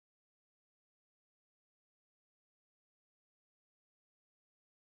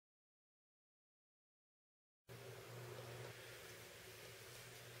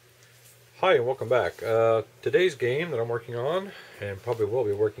Hi and welcome back. Today's game that I'm working on, and probably will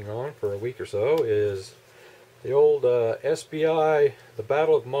be working on for a week or so, is the old SPI, the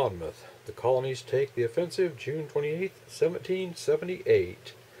Battle of Monmouth. The colonies take the offensive, June 28th,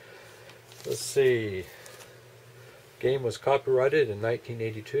 1778. Let's see. Game was copyrighted in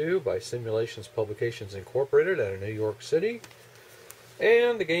 1982 by Simulations Publications Incorporated out of New York City.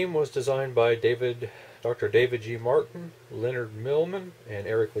 And the game was designed by Dr. David G. Martin, Leonard Millman, and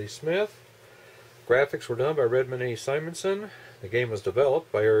Eric Lee Smith. Graphics were done by Redmond A. Simonson. The game was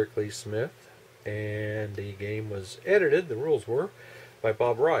developed by Eric Lee Smith, and the game was edited, the rules were, by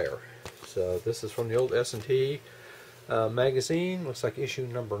Bob Ryer. So this is from the old S&T magazine, looks like issue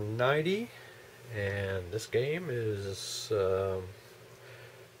number 90, and this game is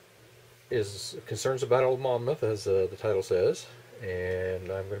concerns the Battle of Monmouth, as the title says,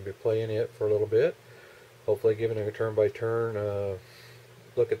 and I'm going to be playing it for a little bit, hopefully giving it a turn-by-turn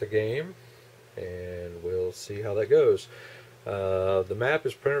look at the game, and we'll see how that goes. The map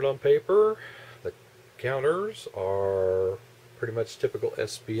is printed on paper. The counters are pretty much typical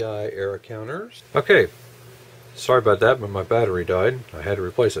SPI era counters. Okay, sorry about that, but my battery died. I had to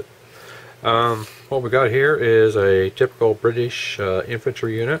replace it. What we got here is a typical British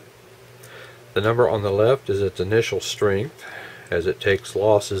infantry unit. The number on the left is its initial strength. As it takes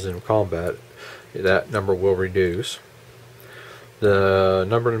losses in combat, that number will reduce. The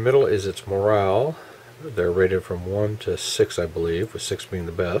number in the middle is its morale. They're rated from 1 to 6, I believe, with 6 being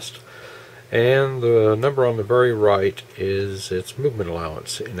the best. And the number on the very right is its movement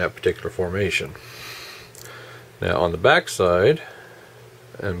allowance in that particular formation. Now on the back side,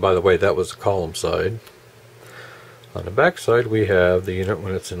 and by the way, that was the column side, on the back side we have the unit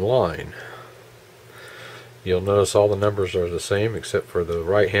when it's in line. You'll notice all the numbers are the same except for the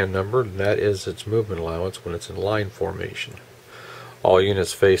right hand number, and that is its movement allowance when it's in line formation. All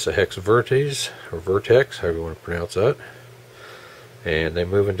units face a hex vertex, or vertex, however you want to pronounce that, and they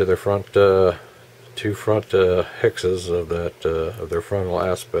move into their front, two front hexes of that of their frontal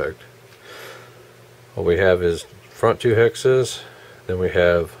aspect. What we have is front 2 hexes, then we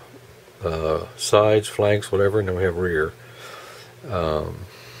have sides, flanks, whatever, and then we have rear.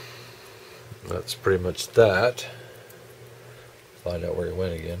 That's pretty much that. Find out where he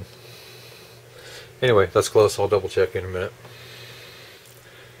went again. Anyway, that's close. I'll double check in a minute.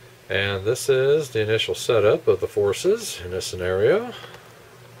 And this is the initial setup of the forces in this scenario.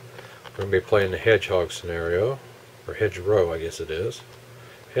 We're going to be playing the hedgehog scenario, or hedgerow, I guess it is.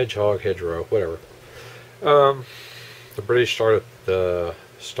 Hedgehog, hedgerow, whatever. The British start at the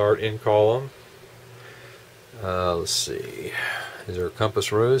start in column. Let's see. Is there a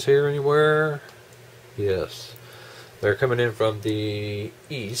compass rose here anywhere? Yes. They're coming in from the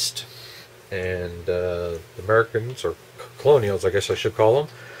east, and the Americans, or colonials, I guess I should call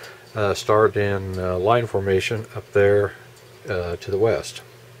them, start in line formation up there to the west.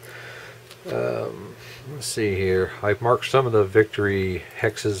 Let's see here. I've marked some of the victory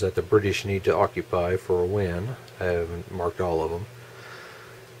hexes that the British need to occupy for a win. I haven't marked all of them.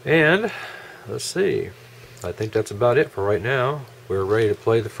 And let's see. I think that's about it for right now. We're ready to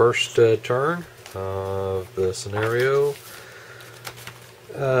play the first turn of the scenario.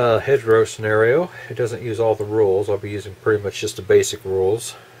 Hedgerow scenario. It doesn't use all the rules. I'll be using pretty much just the basic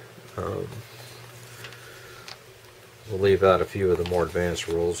rules. We'll leave out a few of the more advanced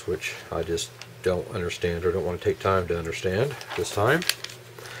rules, which I just don't understand or don't want to take time to understand this time.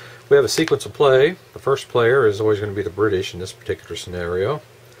 We have a sequence of play. The first player is always going to be the British in this particular scenario.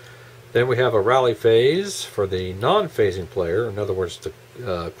 Then we have a rally phase for the non-phasing player, in other words the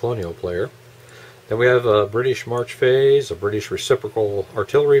colonial player. Then we have a British march phase, a British reciprocal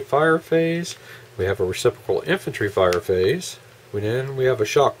artillery fire phase. We have a reciprocal infantry fire phase. Then we have a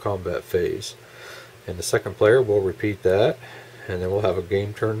shock combat phase. And the second player will repeat that, and then we'll have a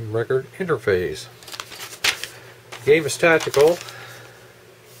game turn record interphase. The game is tactical.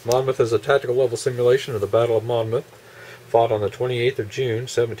 Monmouth is a tactical level simulation of the Battle of Monmouth, fought on the 28th of June,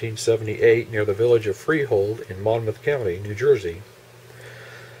 1778, near the village of Freehold in Monmouth County, New Jersey.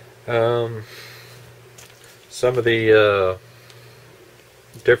 Some of the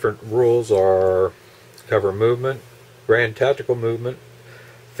different rules cover movement, grand tactical movement,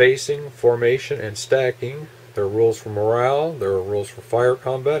 facing, formation, and stacking. There are rules for morale, there are rules for fire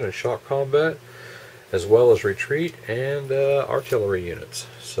combat and shock combat, as well as retreat and artillery units.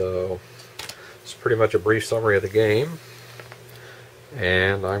 So it's pretty much a brief summary of the game.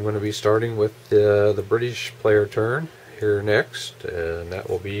 And I'm going to be starting with the British player turn here next, and that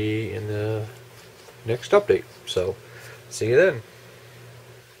will be in the next update. So see you then.